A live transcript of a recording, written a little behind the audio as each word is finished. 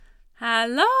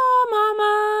Hello,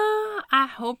 Mama. I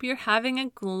hope you're having a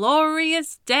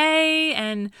glorious day.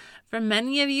 And for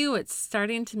many of you, it's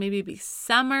starting to maybe be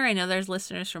summer. I know there's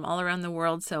listeners from all around the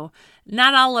world, so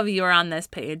not all of you are on this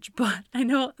page, but I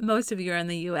know most of you are in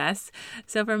the U.S.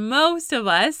 So for most of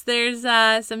us, there's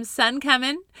some sun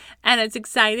coming, and it's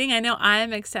exciting. I know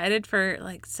I'm excited for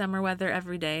like summer weather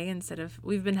every day instead of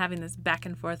we've been having this back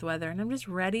and forth weather, and I'm just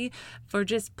ready for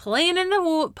just playing in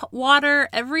the water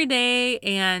every day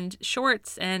and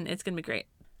shorts, and it's going to be great.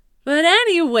 But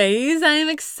anyways, I'm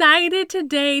excited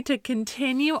today to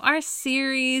continue our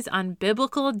series on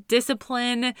biblical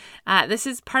discipline. This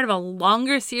is part of a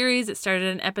longer series. It started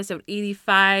in episode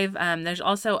 85. There's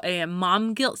also a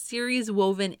mom guilt series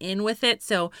woven in with it.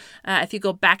 So if you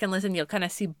go back and listen, you'll kind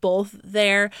of see both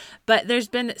there. But there's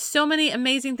been so many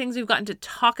amazing things we've gotten to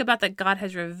talk about that God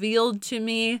has revealed to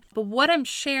me. But what I'm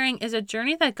sharing is a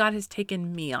journey that God has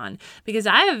taken me on because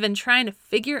I have been trying to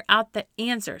figure out the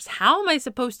answers. How am I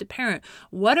supposed to parent?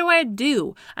 What do I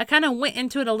do? I kind of went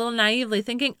into it a little naively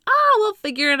thinking, we'll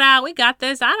figure it out. We got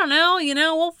this. I don't know.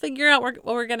 We'll figure out what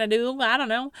we're going to do. I don't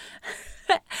know.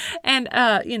 And,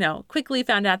 quickly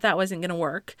found out that wasn't going to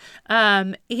work.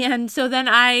 And so then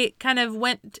I kind of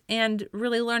went and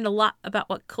really learned a lot about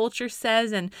what culture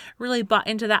says and really bought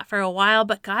into that for a while.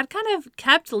 But God kind of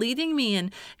kept leading me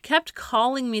and kept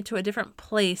calling me to a different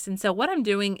place. And so what I'm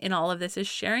doing in all of this is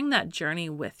sharing that journey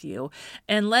with you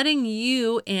and letting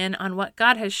you in on what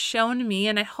God has shown me.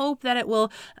 And I hope that it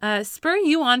will spur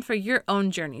you on for your own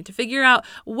journey to figure out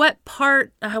what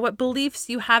beliefs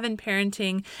you have in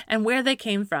parenting and where they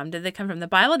came from. Did they come from the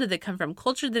Bible? Did they come from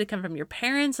culture? Did it come from your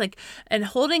parents? And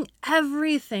holding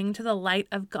everything to the light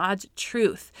of God's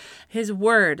truth, His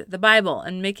Word, the Bible,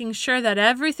 and making sure that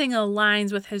everything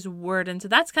aligns with His Word. And so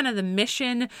that's kind of the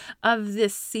mission of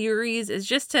this series, is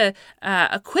just to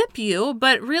equip you,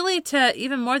 but really to,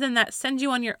 even more than that, send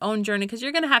you on your own journey, because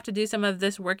you're going to have to do some of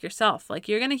this work yourself.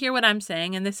 You're going to hear what I'm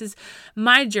saying, and this is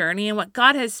my journey and what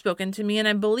God has spoken to me, and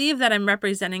I believe that I'm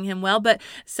representing Him well, but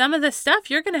some of the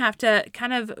stuff you're going to have to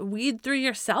kind of weed through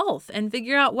yourself and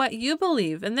figure out what you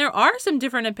believe. And there are some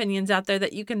different opinions out there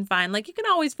that you can find. You can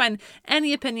always find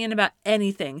any opinion about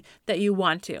anything that you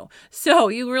want to. So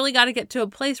you really got to get to a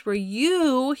place where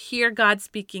you hear God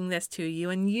speaking this to you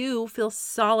and you feel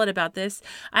solid about this.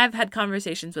 I've had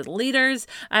conversations with leaders.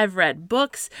 I've read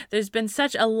books. There's been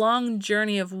such a long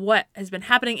journey of what has been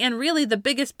happening. And really the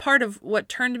biggest part of what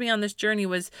turned me on this journey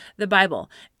was the Bible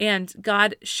and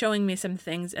God showing me some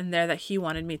things in there that He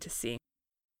wanted me to see.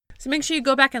 So make sure you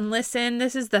go back and listen.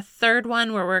 This is the third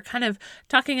one where we're kind of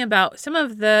talking about some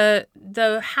of the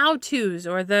how-tos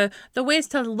or the ways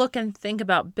to look and think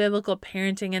about biblical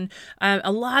parenting. And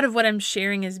a lot of what I'm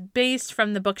sharing is based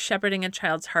from the book Shepherding a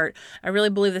Child's Heart. I really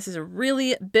believe this is a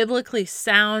really biblically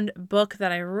sound book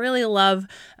that I really love.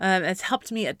 It's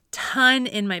helped me a ton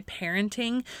in my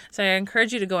parenting. So I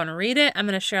encourage you to go and read it. I'm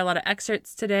going to share a lot of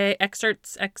excerpts today.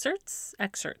 Excerpts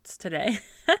today.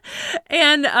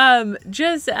 And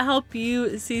just help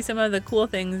you see some of the cool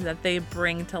things that they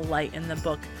bring to light in the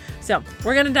book. So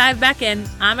we're going to dive back in.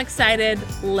 I'm excited.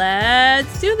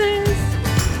 Let's do this.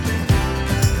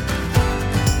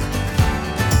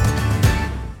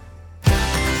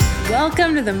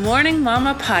 Welcome to the Morning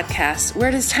Mama podcast, where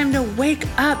it is time to wake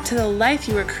up to the life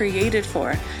you were created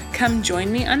for. Come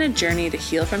join me on a journey to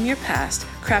heal from your past,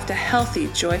 craft a healthy,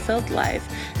 joy-filled life,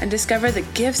 and discover the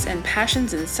gifts and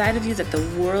passions inside of you that the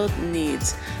world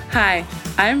needs. Hi,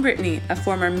 I'm Brittany, a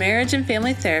former marriage and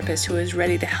family therapist who is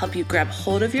ready to help you grab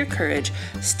hold of your courage,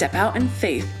 step out in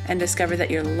faith, and discover that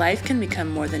your life can become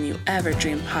more than you ever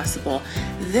dreamed possible.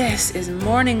 This is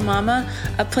Morning Mama,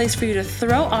 a place for you to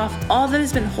throw off all that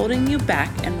has been holding you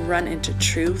back and run into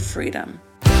true freedom.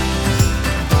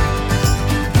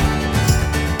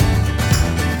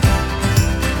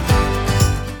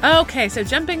 Okay, so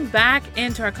jumping back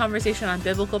into our conversation on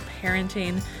biblical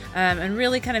parenting and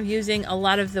really kind of using a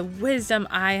lot of the wisdom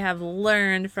I have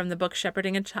learned from the book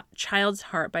Shepherding a Child's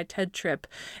Heart by Ted Tripp.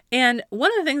 And one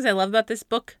of the things I love about this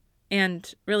book,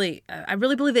 and really, I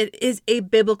really believe it is a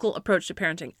biblical approach to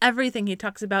parenting. Everything he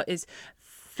talks about is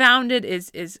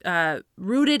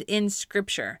rooted in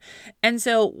Scripture. And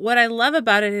so what I love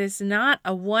about it is not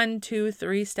a 1, 2,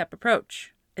 3 step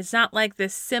approach. It's not like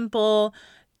this simple,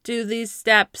 do these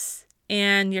steps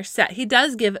and you're set. He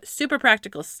does give super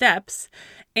practical steps,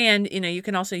 and you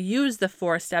can also use the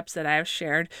 4 steps that I've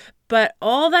shared. But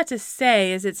all that to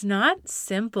say is it's not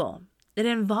simple. It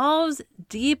involves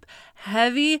deep,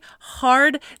 heavy,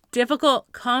 hard,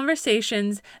 difficult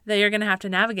conversations that you're going to have to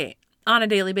navigate on a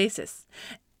daily basis.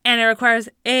 And it requires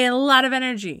a lot of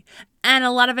energy and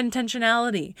a lot of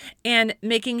intentionality, and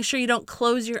making sure you don't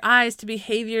close your eyes to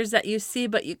behaviors that you see,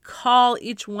 but you call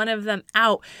each one of them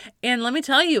out. And let me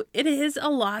tell you, it is a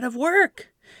lot of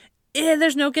work.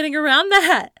 There's no getting around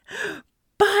that.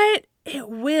 But it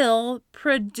will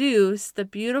produce the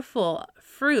beautiful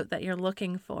fruit that you're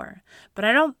looking for. But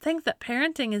I don't think that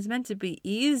parenting is meant to be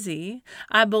easy.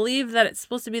 I believe that it's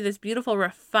supposed to be this beautiful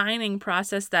refining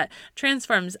process that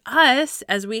transforms us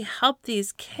as we help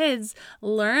these kids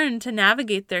learn to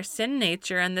navigate their sin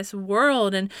nature and this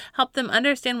world, and help them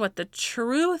understand what the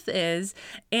truth is,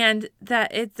 and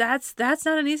that that's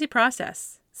not an easy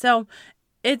process. So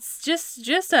it's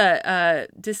just a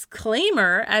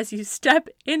disclaimer as you step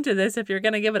into this, if you're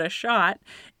going to give it a shot.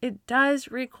 It does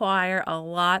require a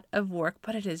lot of work,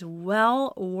 but it is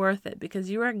well worth it, because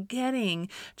you are getting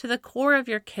to the core of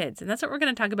your kids. And that's what we're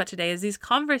going to talk about today, is these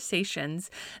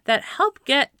conversations that help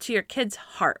get to your kids'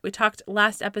 heart. We talked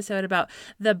last episode about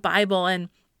the Bible and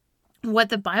what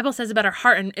the Bible says about our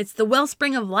heart, and it's the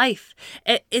wellspring of life.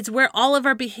 It's where all of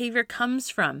our behavior comes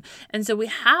from. And so we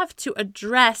have to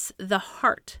address the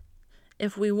heart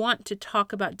if we want to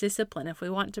talk about discipline, if we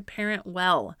want to parent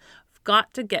well. We've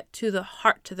got to get to the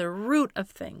heart, to the root of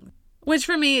things, which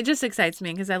for me, it just excites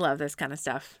me because I love this kind of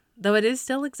stuff. Though it is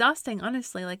still exhausting,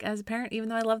 honestly. Like, as a parent, even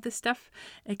though I love this stuff,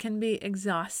 it can be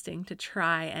exhausting to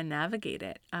try and navigate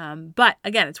it. But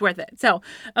again, it's worth it. So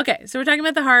we're talking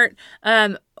about the heart.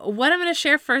 What I'm going to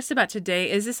share first about today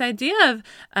is this idea of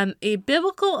a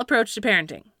biblical approach to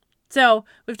parenting. So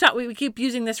we keep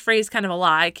using this phrase kind of a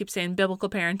lot. I keep saying biblical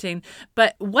parenting.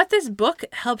 But what this book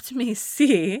helped me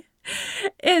see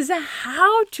is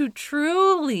how to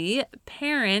truly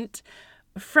parent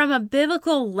from a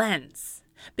biblical lens.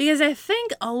 Because I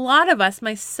think a lot of us,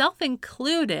 myself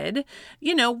included,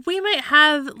 we might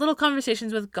have little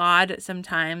conversations with God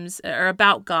sometimes, or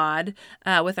about God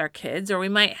with our kids, or we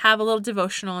might have a little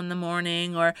devotional in the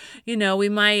morning, or, we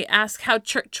might ask how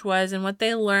church was and what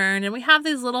they learned. And we have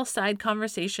these little side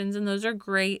conversations, and those are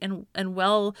great and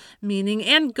well-meaning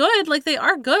and good. Like, they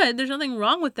are good. There's nothing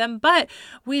wrong with them. But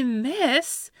we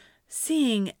miss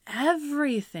seeing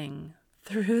everything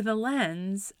through the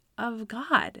lens of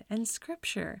God and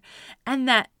Scripture, and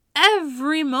that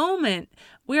every moment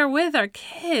we are with our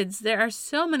kids, there are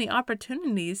so many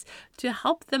opportunities to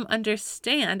help them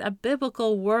understand a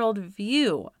biblical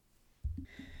worldview.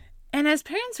 And as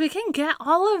parents, we can get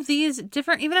all of these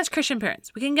different, even as Christian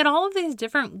parents, we can get all of these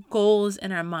different goals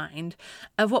in our mind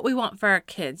of what we want for our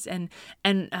kids, and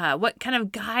what kind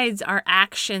of guides our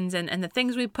actions and the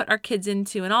things we put our kids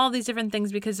into, and all these different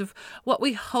things because of what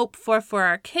we hope for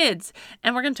our kids.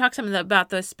 And we're going to talk some about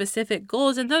those specific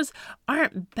goals, and those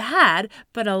aren't bad,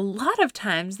 but a lot of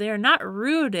times they are not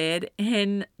rooted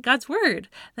in God's word.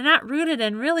 They're not rooted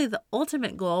in really the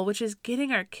ultimate goal, which is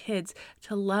getting our kids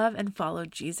to love and follow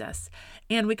Jesus.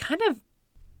 And we kind of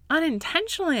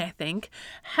unintentionally, I think,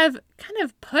 have kind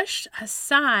of pushed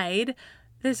aside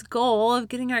this goal of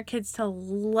getting our kids to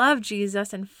love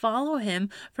Jesus and follow him.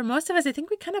 For most of us, I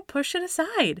think we kind of pushed it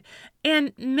aside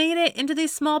and made it into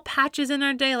these small patches in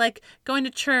our day, like going to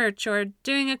church, or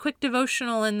doing a quick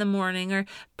devotional in the morning, or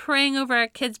praying over our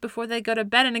kids before they go to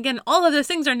bed. And again, all of those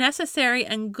things are necessary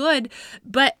and good,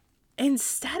 but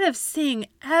instead of seeing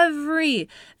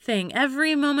everything,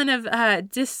 every moment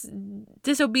of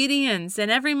disobedience,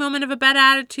 and every moment of a bad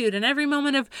attitude, and every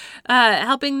moment of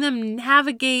helping them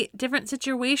navigate different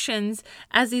situations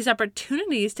as these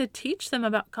opportunities to teach them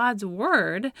about God's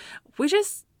word, we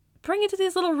just bring it to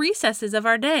these little recesses of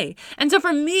our day. And so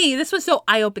for me, this was so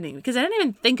eye-opening, because I didn't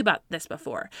even think about this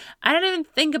before. I didn't even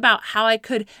think about how I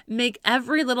could make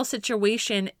every little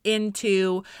situation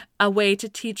into a way to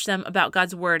teach them about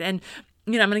God's word. And,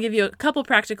 I'm going to give you a couple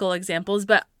practical examples,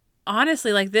 but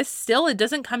honestly, like, this still, it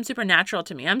doesn't come supernatural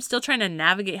to me. I'm still trying to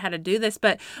navigate how to do this.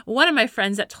 But one of my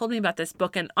friends that told me about this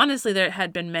book, and honestly, there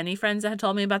had been many friends that had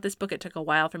told me about this book. It took a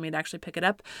while for me to actually pick it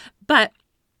up. But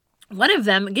one of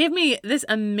them gave me this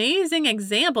amazing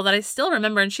example that I still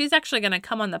remember, and she's actually going to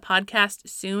come on the podcast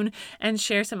soon and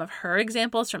share some of her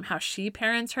examples from how she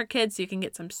parents her kids, so you can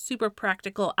get some super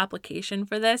practical application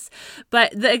for this.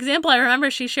 But the example I remember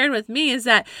she shared with me is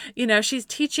that, she's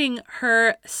teaching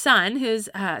her son, who's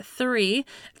 3,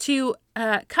 to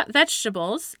cut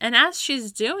vegetables. And as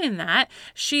she's doing that,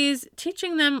 she's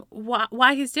teaching them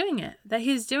why he's doing it, that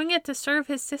he's doing it to serve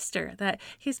his sister, that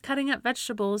he's cutting up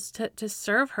vegetables to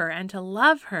serve her and to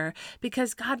love her,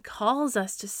 because God calls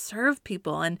us to serve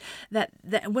people. And that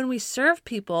when we serve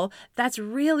people, that's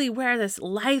really where this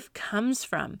life comes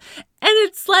from. And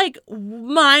it's like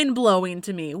mind blowing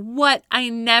to me what I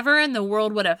never in the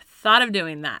world would have thought of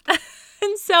doing that.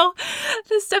 And so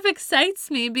this stuff excites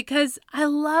me because I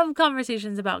love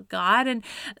conversations about God. And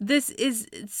this is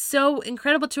so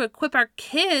incredible to equip our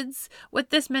kids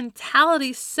with this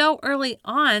mentality so early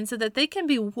on so that they can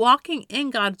be walking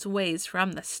in God's ways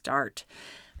from the start.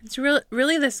 It's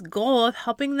really this goal of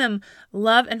helping them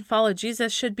love and follow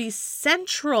Jesus should be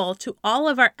central to all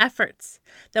of our efforts,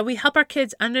 that we help our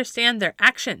kids understand their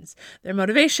actions, their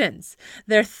motivations,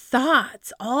 their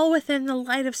thoughts, all within the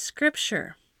light of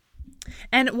Scripture.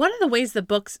 And one of the ways the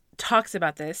book talks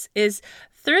about this is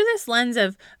through this lens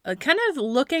of kind of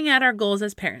looking at our goals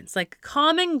as parents, like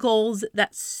common goals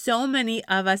that so many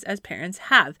of us as parents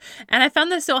have. And I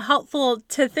found this so helpful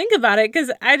to think about it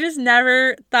because I just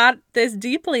never thought this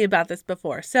deeply about this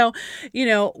before. So,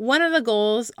 one of the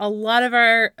goals a lot of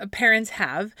our parents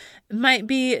have might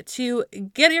be to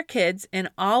get your kids in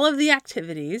all of the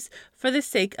activities for the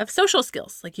sake of social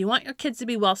skills. Like you want your kids to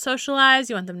be well socialized.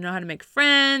 You want them to know how to make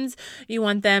friends. You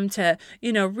want them to,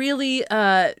 really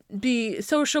be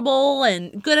sociable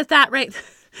and good at that, right?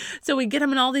 So we get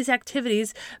them in all these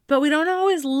activities, but we don't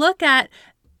always look at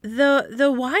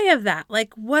the why of that.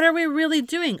 Like, what are we really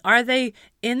doing? Are they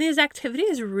in these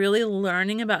activities really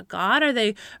learning about God? Are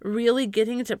they really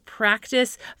getting to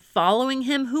practice following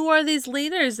Him? Who are these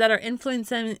leaders that are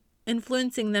influencing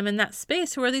them in that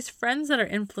space? Who are these friends that are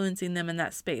influencing them in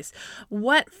that space?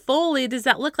 What fully does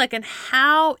that look like? And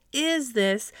how is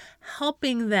this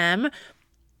helping them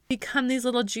become these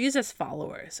little Jesus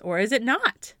followers? Or is it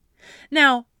not?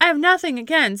 Now, I have nothing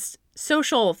against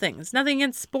social things, nothing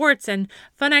against sports and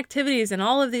fun activities and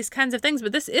all of these kinds of things.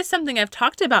 But this is something I've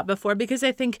talked about before because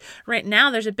I think right now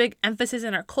there's a big emphasis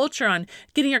in our culture on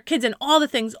getting your kids in all the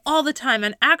things all the time.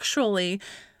 And actually,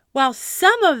 while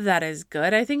some of that is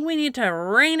good, I think we need to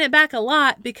rein it back a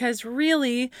lot because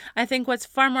really, I think what's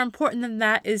far more important than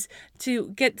that is to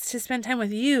get to spend time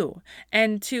with you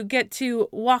and to get to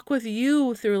walk with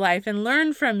you through life and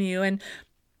learn from you and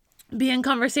be in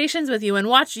conversations with you and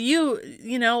watch you,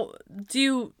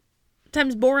 do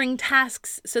times boring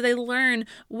tasks so they learn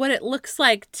what it looks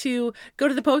like to go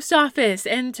to the post office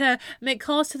and to make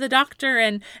calls to the doctor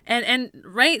and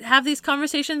right, have these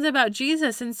conversations about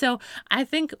Jesus. And so I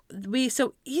think we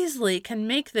so easily can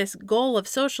make this goal of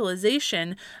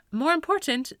socialization more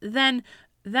important than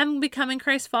them becoming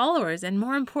Christ followers and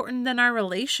more important than our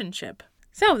relationship.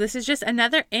 So this is just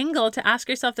another angle to ask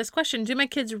yourself this question. Do my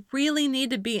kids really need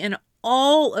to be in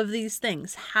all of these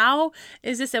things? How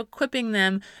is this equipping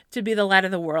them to be the light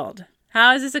of the world?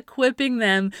 How is this equipping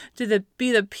them to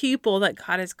be the people that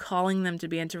God is calling them to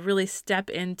be and to really step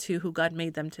into who God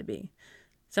made them to be?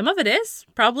 Some of it is,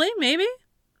 probably, maybe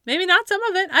not some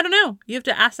of it. I don't know. You have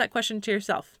to ask that question to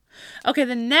yourself. Okay,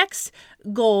 the next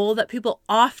goal that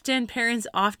parents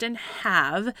often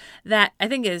have that I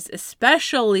think is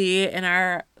especially in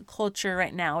our culture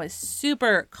right now is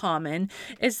super common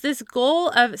is this goal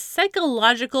of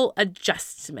psychological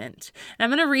adjustment. And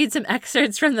I'm going to read some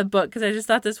excerpts from the book because I just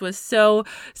thought this was so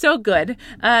good.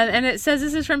 And it says,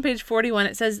 this is from page 41.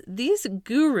 It says, these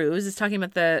gurus is talking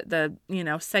about the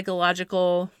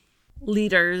psychological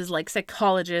leaders like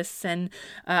psychologists and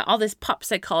all this pop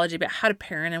psychology about how to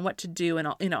parent and what to do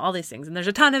and all these things. And there's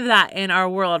a ton of that in our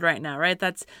world right now, right?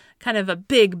 That's kind of a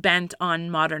big bent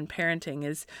on modern parenting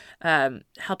is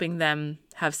helping them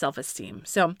have self-esteem.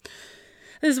 So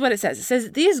this is what it says. It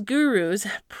says, these gurus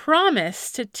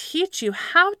promise to teach you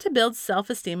how to build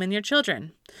self-esteem in your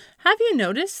children. Have you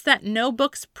noticed that no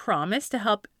books promise to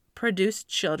help produce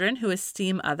children who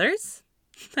esteem others?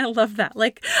 I love that.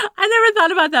 Like, I never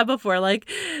thought about that before. Like,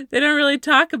 they don't really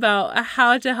talk about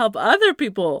how to help other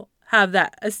people have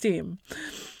that esteem.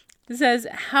 It says,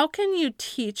 how can you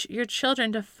teach your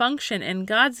children to function in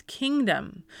God's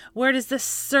kingdom, where it is the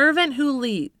servant who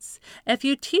leads, if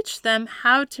you teach them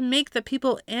how to make the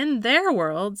people in their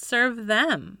world serve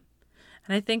them?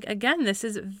 And I think, again, this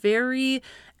is very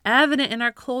evident in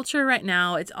our culture right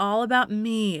now. It's all about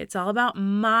me. It's all about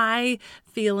my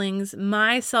feelings,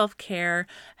 my self-care,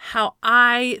 how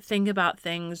I think about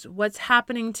things, what's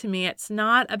happening to me. It's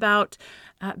not about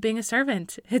being a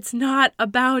servant. It's not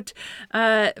about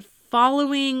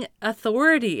following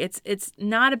authority. It's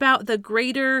not about the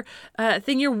greater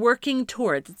thing you're working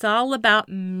towards. It's all about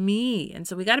me. And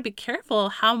so we got to be careful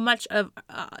how much of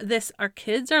this our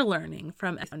kids are learning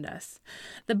from around us.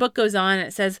 The book goes on and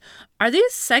it says, are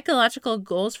these psychological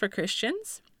goals for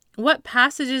Christians? What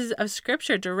passages of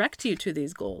Scripture direct you to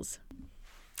these goals?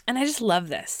 And I just love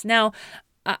this. Now,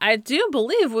 I do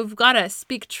believe we've got to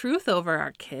speak truth over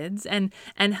our kids and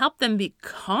help them be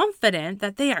confident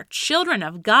that they are children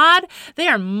of God. They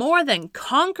are more than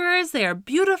conquerors. They are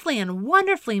beautifully and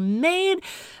wonderfully made.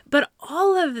 But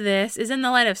all of this is in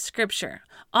the light of Scripture.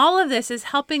 All of this is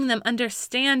helping them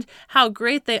understand how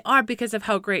great they are because of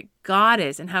how great God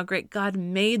is and how great God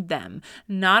made them,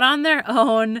 not on their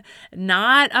own,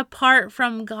 not apart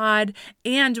from God.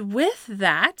 And with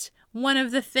that, one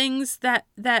of the things that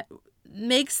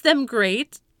makes them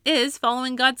great is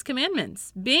following God's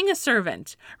commandments, being a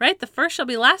servant, right? The first shall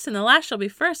be last and the last shall be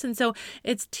first. And so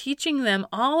it's teaching them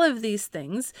all of these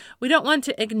things. We don't want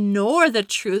to ignore the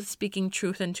truth, speaking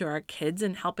truth into our kids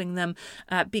and helping them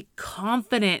be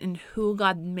confident in who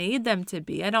God made them to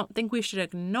be. I don't think we should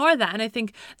ignore that. And I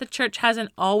think the church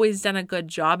hasn't always done a good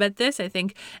job at this. I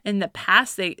think in the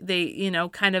past, they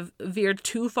kind of veered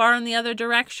too far in the other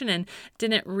direction and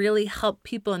didn't really help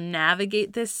people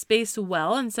navigate this space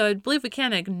well. And so I believe we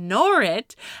can't ignore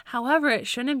it. However, it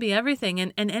shouldn't be everything.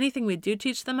 And anything we do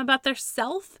teach them about their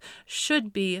self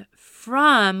should be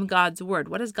from God's word.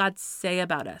 What does God say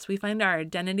about us? We find our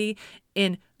identity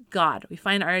in God. We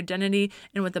find our identity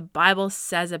in what the Bible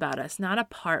says about us, not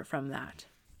apart from that.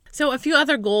 So a few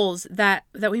other goals that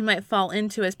we might fall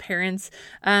into as parents.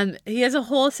 He has a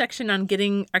whole section on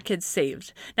getting our kids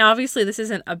saved. Now, obviously, this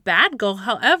isn't a bad goal.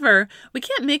 However, we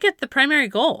can't make it the primary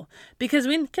goal because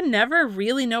we can never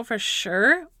really know for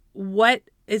sure what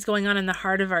is going on in the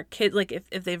heart of our kids, like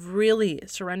if they've really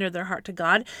surrendered their heart to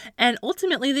God. And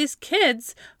ultimately, these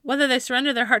kids, whether they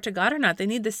surrender their heart to God or not, they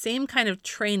need the same kind of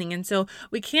training. And so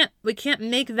we can't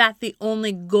make that the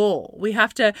only goal. We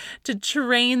have to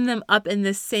train them up in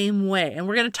the same way. And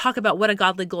we're going to talk about what a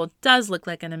godly goal does look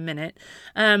like in a minute.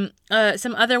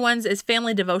 Some other ones is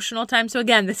family devotional time. So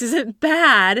again, this isn't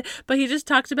bad, but he just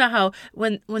talked about how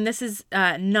when this is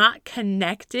not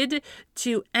connected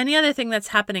to any other thing that's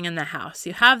happening in the house,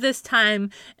 you have this time,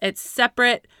 it's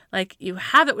separate, like you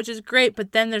have it, which is great,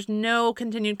 but then there's no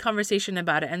continued conversation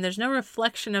about it. And there's no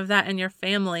reflection of that in your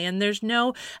family. And there's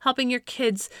no helping your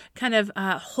kids kind of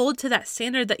hold to that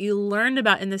standard that you learned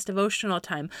about in this devotional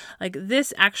time. Like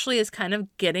this actually is kind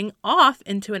of getting off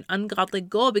into an ungodly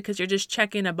goal because you're just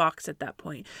checking a box at that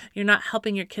point. You're not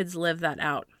helping your kids live that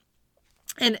out.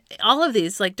 And all of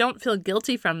these, like, don't feel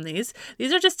guilty from these.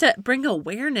 These are just to bring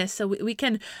awareness so we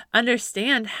can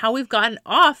understand how we've gotten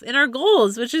off in our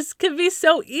goals, which can be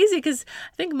so easy because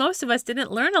I think most of us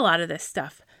didn't learn a lot of this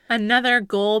stuff. Another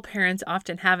goal parents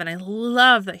often have, and I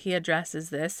love that he addresses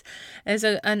this, is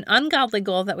an ungodly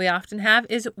goal that we often have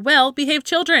is well-behaved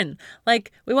children.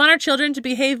 Like, we want our children to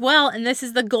behave well, and this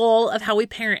is the goal of how we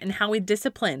parent and how we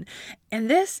discipline. And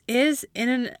this is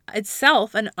in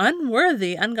itself an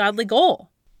unworthy, ungodly goal.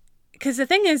 Because the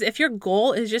thing is, if your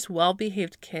goal is just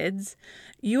well-behaved kids,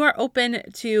 you are open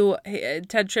to,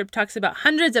 Ted Tripp talks about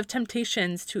hundreds of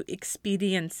temptations to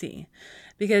expediency.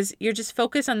 Because you're just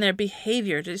focused on their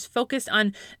behavior, just focused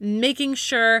on making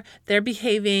sure they're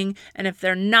behaving. And if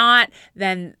they're not,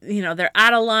 then, they're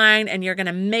out of line and you're going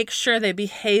to make sure they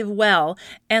behave well.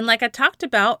 And like I talked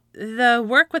about, the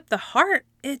work with the heart,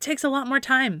 it takes a lot more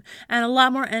time and a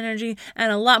lot more energy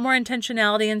and a lot more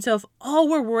intentionality. And so if all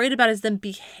we're worried about is them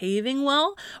behaving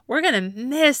well, we're going to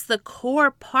miss the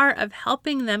core part of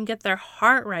helping them get their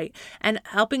heart right and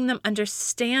helping them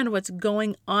understand what's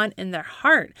going on in their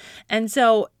heart. And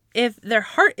so if their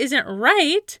heart isn't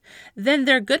right, then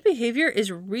their good behavior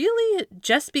is really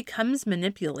just becomes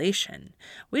manipulation.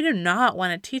 We do not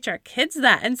want to teach our kids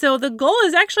that. And so the goal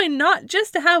is actually not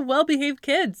just to have well-behaved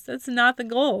kids. That's not the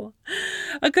goal.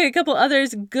 Okay, a couple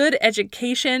others. Good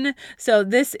education. So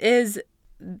this is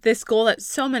this goal that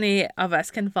so many of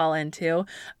us can fall into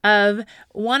of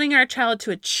wanting our child to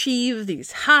achieve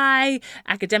these high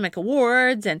academic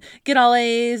awards and get all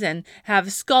A's and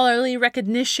have scholarly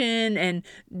recognition and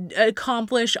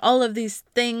accomplish all of these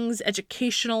things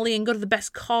educationally and go to the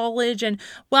best college. And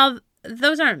while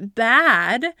those aren't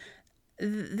bad,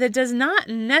 that does not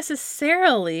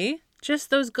necessarily,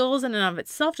 just those goals in and of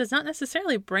itself does not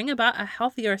necessarily bring about a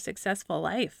healthy or successful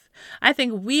life. I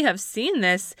think we have seen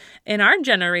this in our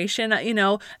generation.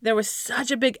 There was such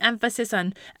a big emphasis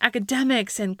on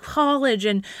academics and college,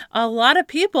 and a lot of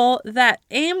people that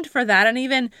aimed for that and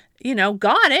even,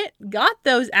 got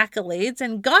those accolades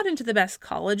and got into the best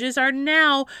colleges are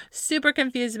now super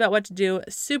confused about what to do,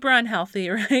 super unhealthy,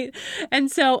 right?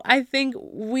 And so I think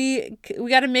we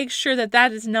got to make sure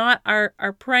that is not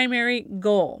our primary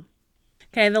goal.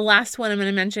 Okay, the last one I'm going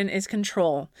to mention is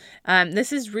control.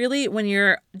 This is really when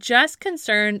you're just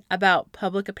concerned about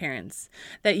public appearance,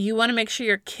 that you want to make sure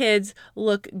your kids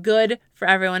look good for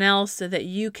everyone else so that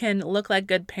you can look like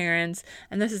good parents.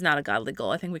 And this is not a godly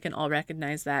goal. I think we can all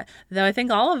recognize that, though I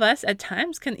think all of us at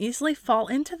times can easily fall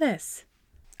into this.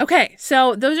 Okay,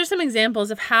 so those are some examples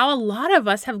of how a lot of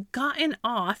us have gotten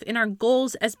off in our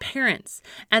goals as parents.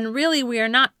 And really, we are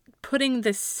not putting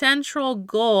the central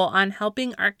goal on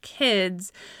helping our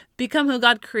kids become who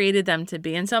God created them to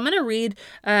be. And so I'm going to read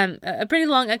a pretty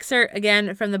long excerpt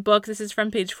again from the book. This is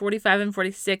from page 45 and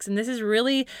 46. And this is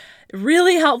really,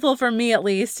 really helpful for me, at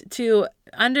least, to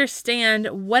understand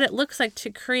what it looks like to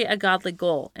create a godly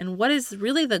goal and what is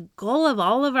really the goal of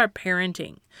all of our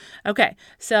parenting. Okay,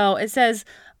 so it says,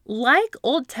 like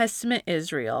Old Testament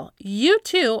Israel, you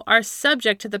too are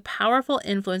subject to the powerful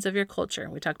influence of your culture.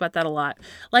 We talk about that a lot.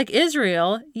 Like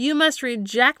Israel, you must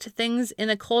reject things in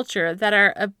a culture that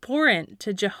are abhorrent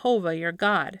to Jehovah, your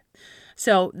God.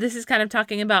 So this is kind of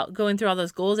talking about going through all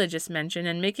those goals I just mentioned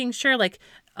and making sure, like,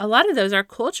 a lot of those our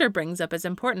culture brings up as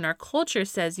important. Our culture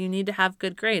says you need to have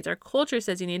good grades. Our culture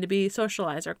says you need to be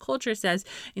socialized. Our culture says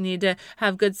you need to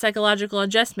have good psychological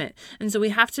adjustment. And so we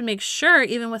have to make sure,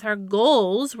 even with our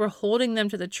goals, we're holding them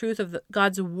to the truth of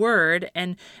God's word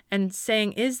and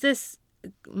saying, is this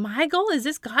my goal? Is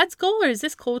this God's goal, or is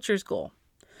this culture's goal?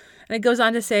 And it goes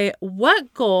on to say,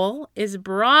 what goal is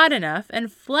broad enough and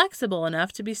flexible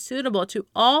enough to be suitable to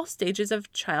all stages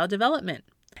of child development?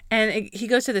 And he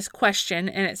goes to this question,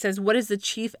 and it says, what is the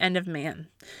chief end of man?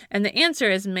 And the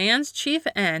answer is, man's chief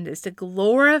end is to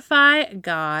glorify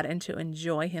God and to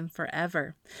enjoy him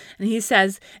forever. And he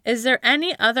says, is there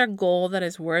any other goal that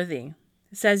is worthy?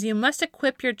 It says you must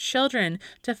equip your children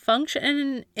to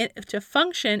function in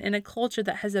a culture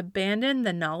that has abandoned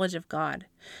the knowledge of God.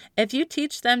 If you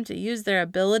teach them to use their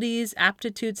abilities,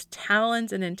 aptitudes,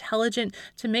 talents, and intelligence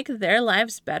to make their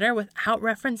lives better without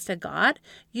reference to God,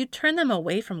 you turn them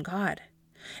away from God.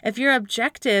 If your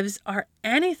objectives are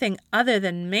anything other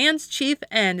than man's chief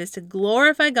end is to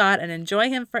glorify God and enjoy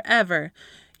him forever,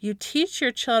 you teach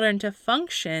your children to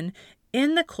function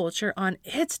in the culture on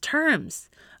its terms.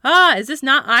 Is this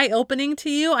not eye-opening to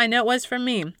you? I know it was for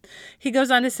me. He goes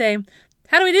on to say,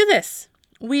 how do we do this?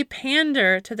 We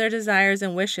pander to their desires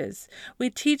and wishes. We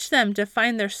teach them to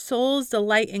find their soul's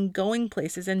delight in going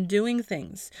places and doing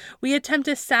things. We attempt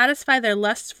to satisfy their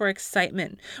lusts for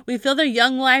excitement. We fill their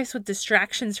young lives with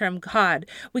distractions from God.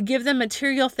 We give them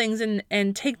material things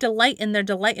and take delight in their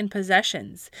delight in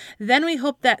possessions. Then we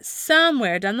hope that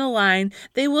somewhere down the line,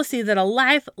 they will see that a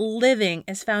life living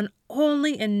is found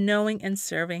only in knowing and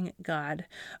serving God.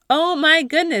 Oh my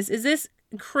goodness, is this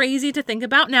crazy to think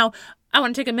about? Now, I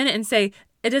want to take a minute and say,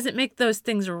 it doesn't make those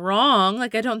things wrong.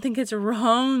 Like, I don't think it's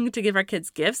wrong to give our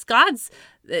kids gifts. God's,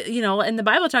 and the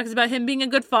Bible talks about him being a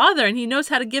good father, and he knows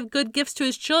how to give good gifts to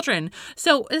his children.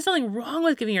 So there's nothing wrong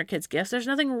with giving your kids gifts. There's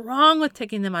nothing wrong with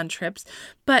taking them on trips.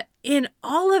 But in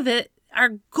all of it,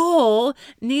 our goal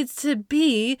needs to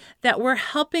be that we're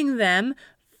helping them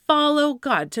follow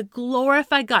God, to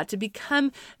glorify God, to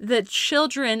become the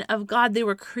children of God they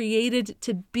were created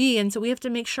to be. And so we have to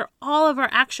make sure all of our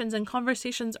actions and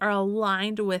conversations are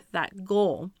aligned with that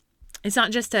goal. It's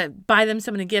not just to buy them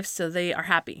so many gifts so they are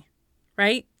happy,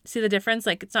 right? See the difference?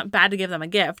 Like, it's not bad to give them a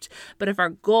gift, but if our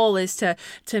goal is to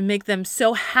make them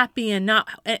so happy and not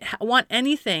want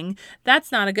anything, that's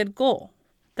not a good goal.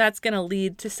 That's going to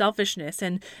lead to selfishness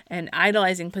and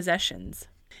idolizing possessions.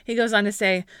 He goes on to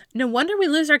say, no wonder we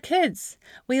lose our kids.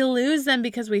 We lose them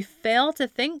because we fail to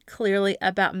think clearly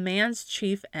about man's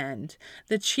chief end.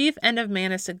 The chief end of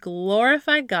man is to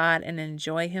glorify God and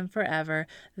enjoy him forever.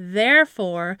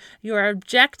 Therefore, your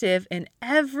objective in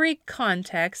every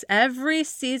context, every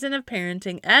season of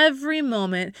parenting, every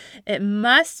moment, it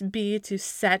must be to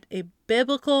set a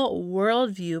biblical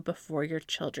worldview before your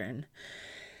children.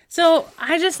 So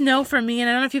I just know for me, and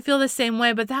I don't know if you feel the same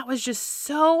way, but that was just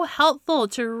so helpful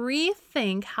to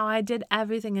rethink how I did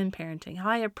everything in parenting, how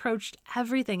I approached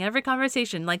everything, every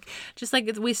conversation, just like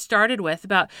we started with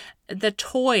about the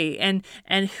toy and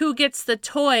who gets the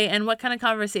toy and what kind of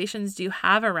conversations do you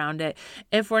have around it.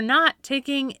 If we're not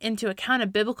taking into account a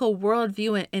biblical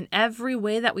worldview in every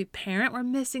way that we parent, we're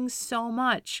missing so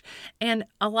much. And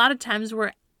a lot of times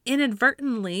we're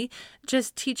inadvertently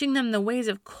just teaching them the ways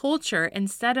of culture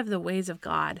instead of the ways of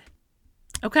God.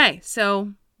 Okay,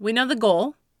 so we know the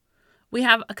goal. We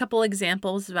have a couple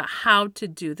examples about how to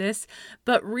do this,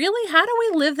 but really, how do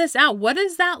we live this out? What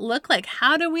does that look like?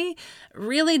 How do we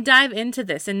really dive into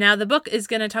this? And now the book is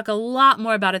going to talk a lot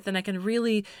more about it than I can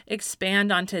really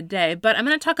expand on today, but I'm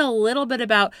going to talk a little bit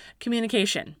about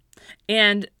communication.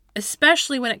 And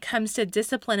especially when it comes to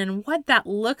discipline and what that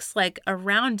looks like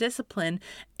around discipline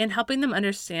and helping them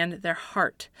understand their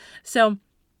heart. So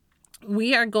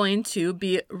we are going to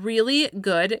be really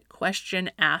good question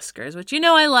askers, which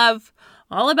I love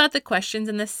all about the questions.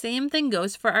 And the same thing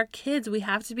goes for our kids. We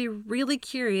have to be really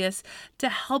curious to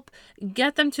help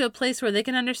get them to a place where they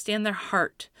can understand their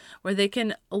heart, where they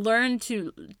can learn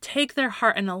to take their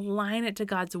heart and align it to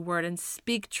God's word and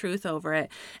speak truth over it.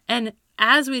 And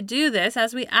as we do this,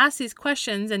 as we ask these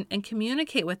questions and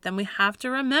communicate with them, we have to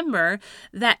remember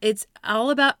that it's all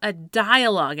about a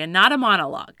dialogue and not a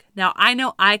monologue. Now, I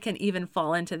know I can even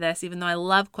fall into this, even though I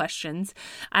love questions.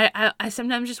 I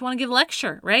sometimes just want to give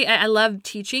lecture, right? I love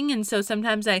teaching. And so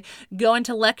sometimes I go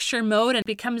into lecture mode and it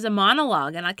becomes a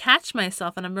monologue, and I catch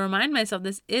myself and I remind myself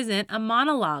this isn't a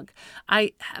monologue.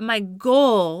 My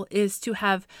goal is to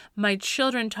have my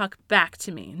children talk back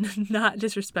to me, not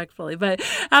disrespectfully, but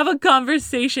have a conversation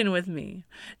with me.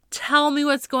 Tell me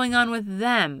what's going on with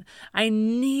them. I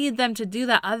need them to do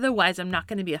that. Otherwise, I'm not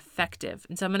going to be effective.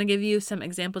 And so I'm going to give you some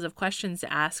examples of questions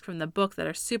to ask from the book that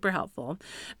are super helpful.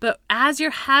 But as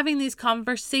you're having these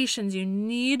conversations, you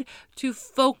need to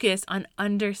focus on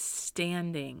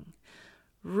understanding.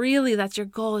 Really, that's your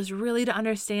goal, is really to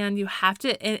understand. You have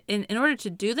to, in order to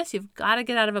do this, you've got to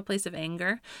get out of a place of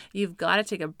anger. You've got to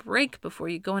take a break before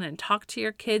you go in and talk to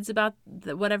your kids about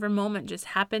whatever moment just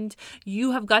happened.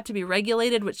 You have got to be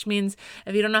regulated, which means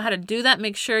if you don't know how to do that,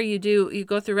 make sure you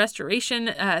go through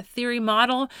restoration theory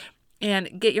model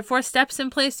and get your 4 steps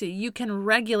in place so you can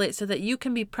regulate, so that you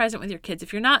can be present with your kids.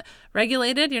 If you're not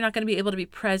regulated, you're not going to be able to be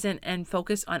present and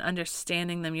focus on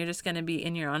understanding them. You're just going to be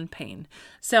in your own pain.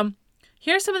 So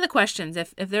here's some of the questions.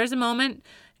 If there's a moment,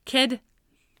 kid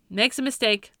makes a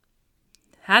mistake,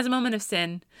 has a moment of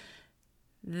sin,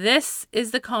 this is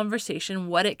the conversation,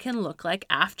 what it can look like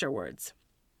afterwards.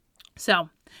 So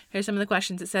here's some of the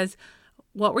questions. It says,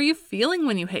 what were you feeling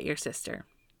when you hit your sister?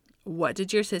 What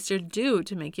did your sister do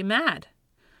to make you mad?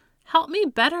 Help me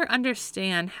better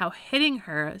understand how hitting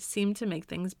her seemed to make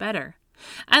things better.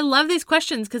 I love these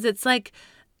questions because it's like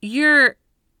you're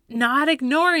not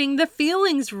ignoring the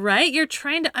feelings, right? You're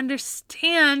trying to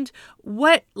understand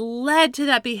what led to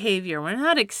that behavior. We're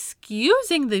not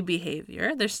excusing the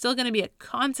behavior. There's still going to be a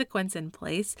consequence in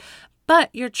place, but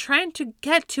you're trying to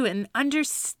get to it and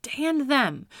understand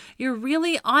them. You're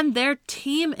really on their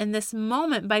team in this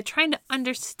moment by trying to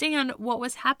understand what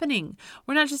was happening.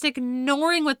 We're not just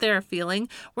ignoring what they're feeling.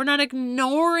 We're not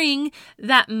ignoring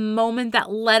that moment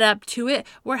that led up to it.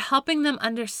 We're helping them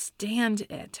understand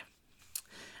it.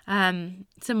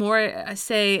 Some more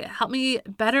say, help me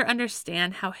better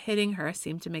understand how hitting her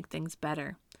seemed to make things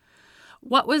better.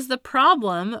 What was the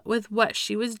problem with what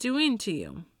she was doing to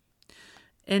you?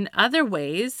 In other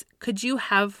ways,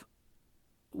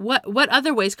 what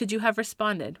other ways could you have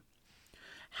responded?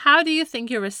 How do you think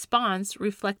your response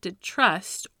reflected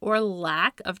trust or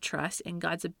lack of trust in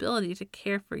God's ability to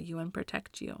care for you and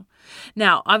protect you?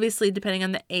 Now, obviously, depending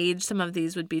on the age, some of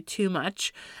these would be too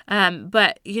much.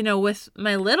 But, with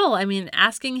my little,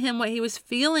 asking him what he was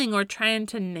feeling or trying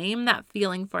to name that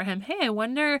feeling for him. Hey, I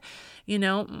wonder,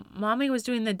 mommy was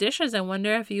doing the dishes. I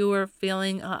wonder if you were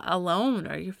feeling alone,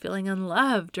 or you're feeling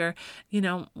unloved, or,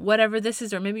 whatever this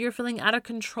is. Or maybe you're feeling out of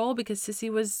control because Sissy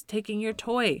was taking your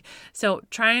toy. So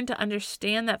trying to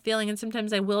understand that feeling, and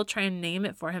sometimes I will try and name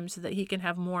it for him so that he can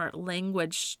have more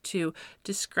language to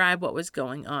describe what was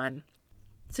going on.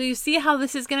 So you see how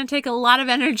this is going to take a lot of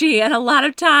energy and a lot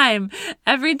of time.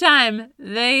 Every time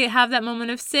they have that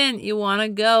moment of sin, you want to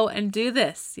go and do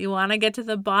this. You want to get to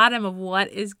the bottom of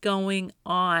what is going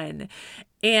on.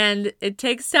 And it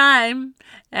takes time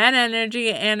and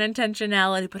energy and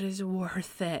intentionality, but it's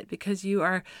worth it because you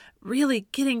are really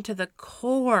getting to the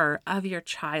core of your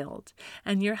child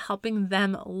and you're helping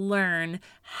them learn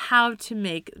how to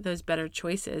make those better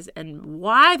choices and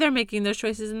why they're making those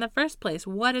choices in the first place.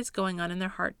 What is going on in their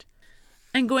heart?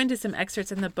 And going to some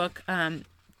excerpts in the book,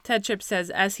 Ted Tripp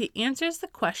says, as he answers the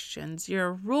questions,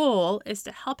 your role is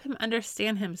to help him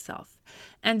understand himself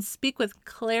and speak with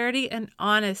clarity and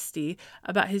honesty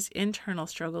about his internal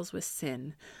struggles with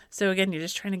sin. So again, you're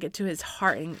just trying to get to his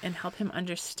heart and help him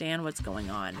understand what's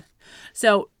going on.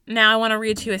 So now I want to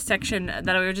read to you a section that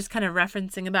we were just kind of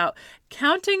referencing about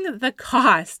counting the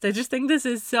cost. I just think this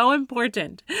is so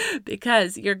important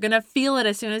because you're going to feel it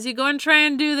as soon as you go and try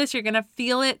and do this. You're going to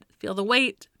feel it, feel the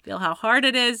weight, feel how hard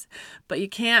it is, but you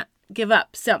can't give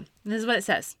up. So this is what it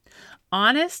says.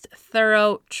 Honest,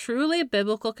 thorough, truly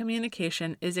biblical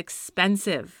communication is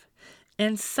expensive.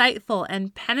 Insightful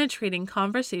and penetrating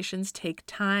conversations take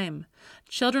time.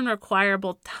 Children require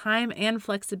both time and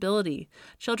flexibility.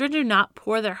 Children do not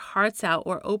pour their hearts out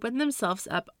or open themselves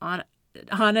up on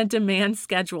a demand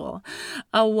schedule.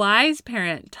 A wise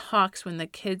parent talks when the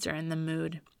kids are in the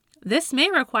mood. This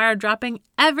may require dropping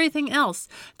everything else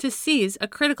to seize a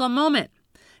critical moment.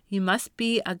 You must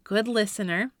be a good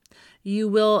listener. You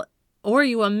will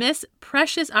miss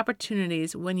precious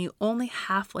opportunities when you only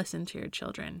half listen to your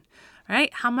children.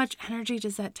 Right? How much energy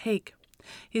does that take?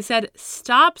 He said,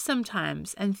 stop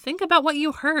sometimes and think about what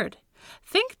you heard.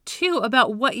 Think too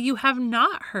about what you have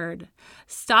not heard.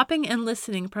 Stopping and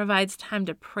listening provides time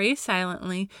to pray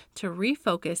silently, to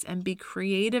refocus, and be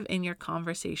creative in your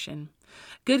conversation.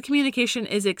 Good communication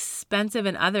is expensive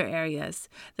in other areas.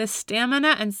 The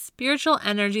stamina and spiritual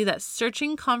energy that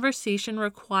searching conversation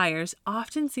requires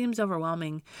often seems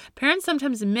overwhelming. Parents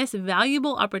sometimes miss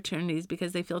valuable opportunities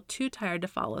because they feel too tired to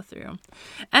follow through.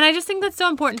 And I just think that's so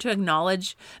important to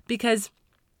acknowledge, because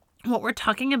what we're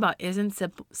talking about isn't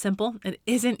simple. It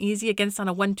isn't easy against on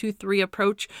a 1, 2, 3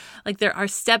 approach. Like, there are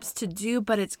steps to do,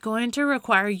 but it's going to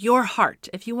require your heart.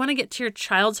 If you want to get to your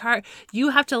child's heart, you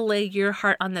have to lay your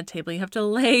heart on the table. You have to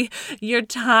lay your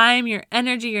time, your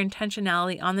energy, your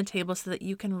intentionality on the table so that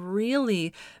you can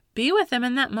really be with them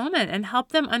in that moment and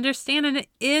help them understand. And it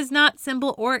is not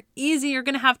simple or easy. You're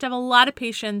going to have a lot of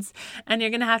patience, and you're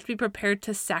going to have to be prepared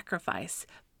to sacrifice.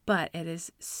 But it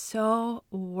is so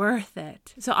worth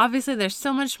it. So obviously there's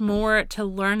so much more to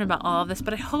learn about all of this,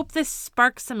 but I hope this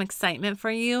sparks some excitement for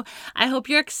you. I hope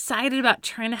you're excited about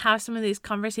trying to have some of these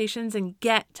conversations and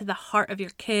get to the heart of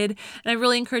your kid. And I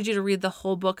really encourage you to read the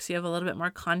whole book so you have a little bit more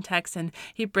context, and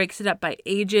he breaks it up by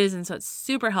ages, and so it's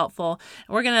super helpful.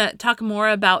 And we're going to talk more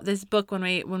about this book when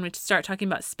we start talking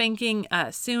about spanking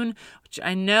soon, which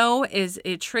I know is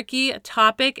a tricky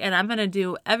topic, and I'm going to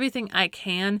do everything I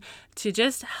can to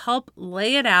just help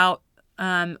lay it out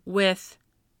with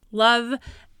love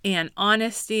and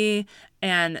honesty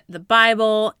and the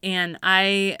Bible, and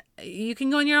you can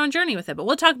go on your own journey with it. But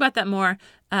we'll talk about that more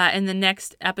in the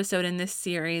next episode in this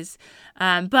series.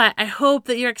 But I hope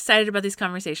that you're excited about these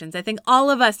conversations. I think all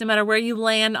of us, no matter where you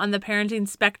land on the parenting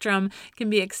spectrum, can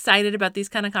be excited about these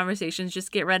kind of conversations.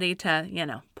 Just get ready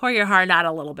to, pour your heart out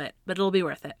a little bit, but it'll be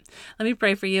worth it. Let me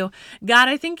pray for you. God,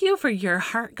 I thank you for your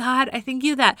heart, God. I thank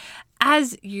you that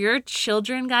as your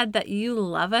children, God, that you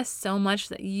love us so much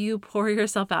that you pour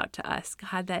yourself out to us,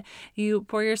 God, that you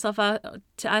pour yourself out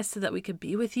to us so that we could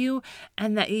be with you,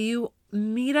 and that you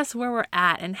meet us where we're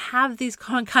at and have these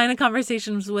kind of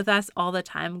conversations with us all the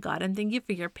time, God. And thank you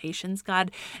for your patience,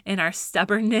 God, in our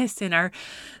stubbornness, in our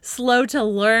slow to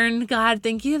learn, God.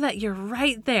 Thank you that you're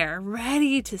right there,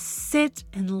 ready to sit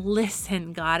and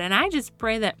listen, God. And I just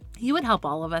pray that you would help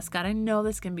all of us, God. I know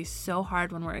this can be so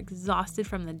hard when we're exhausted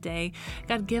from the day.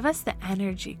 God, give us the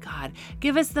energy, God.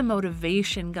 Give us the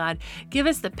motivation, God. Give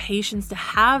us the patience to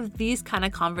have these kind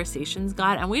of conversations,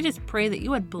 God. And we just pray that you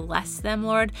would bless them,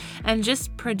 Lord, and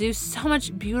just produce so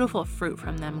much beautiful fruit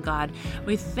from them, God.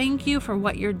 We thank you for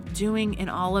what you're doing in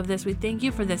all of this. We thank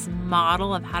you for this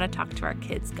model of how to talk to our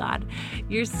kids, God.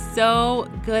 You're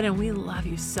so good, and we love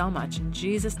you so much. In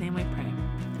Jesus' name we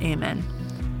pray. Amen.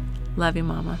 Love you,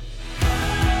 Mama.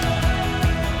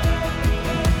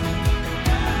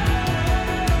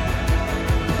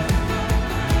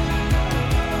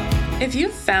 If you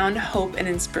found hope and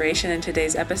inspiration in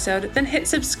today's episode, then hit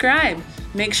subscribe.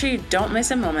 Make sure you don't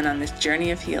miss a moment on this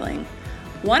journey of healing.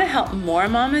 Want to help more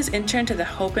mamas enter into the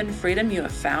hope and freedom you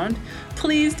have found?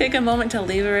 Please take a moment to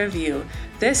leave a review.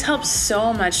 This helps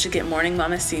so much to get Morning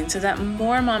Mama seen so that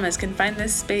more mamas can find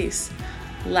this space.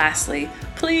 Lastly,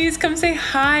 please come say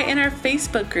hi in our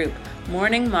Facebook group,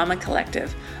 Morning Mama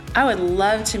Collective. I would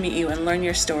love to meet you and learn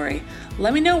your story.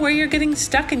 Let me know where you're getting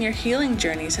stuck in your healing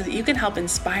journey so that you can help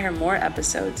inspire more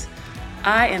episodes.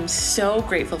 I am so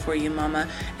grateful for you, Mama,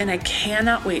 and I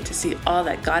cannot wait to see all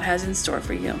that God has in store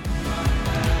for you.